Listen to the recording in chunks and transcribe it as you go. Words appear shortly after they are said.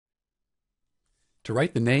To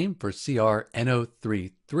write the name for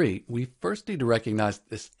CrNO3, we first need to recognize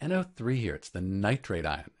this NO3 here. It's the nitrate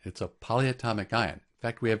ion. It's a polyatomic ion. In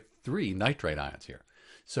fact, we have 3 nitrate ions here.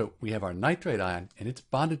 So we have our nitrate ion, and it's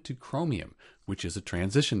bonded to chromium, which is a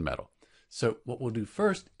transition metal. So what we'll do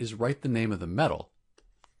first is write the name of the metal,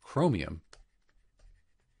 chromium,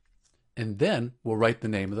 and then we'll write the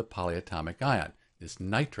name of the polyatomic ion, this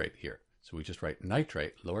nitrate here. So we just write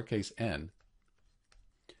nitrate, lowercase n.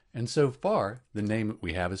 And so far, the name that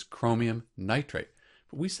we have is chromium nitrate.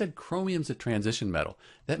 But we said chromium's a transition metal.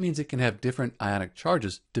 That means it can have different ionic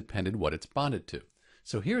charges depending what it's bonded to.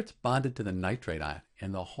 So here it's bonded to the nitrate ion,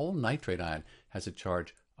 and the whole nitrate ion has a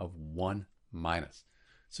charge of 1 minus.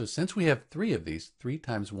 So since we have 3 of these, 3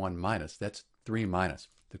 times 1 minus, that's 3 minus.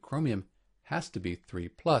 The chromium has to be 3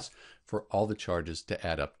 plus for all the charges to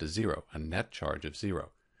add up to 0, a net charge of 0.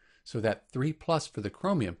 So that 3 plus for the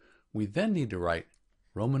chromium, we then need to write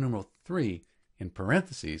Roman numeral 3 in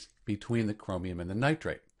parentheses between the chromium and the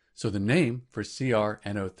nitrate. So the name for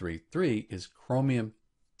CrNO3 is chromium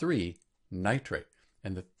 3 nitrate.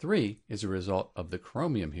 And the 3 is a result of the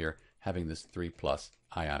chromium here having this 3 plus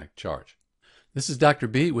ionic charge. This is Dr.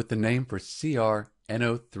 B with the name for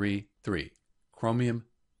CrNO3, chromium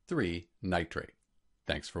 3 nitrate.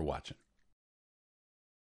 Thanks for watching.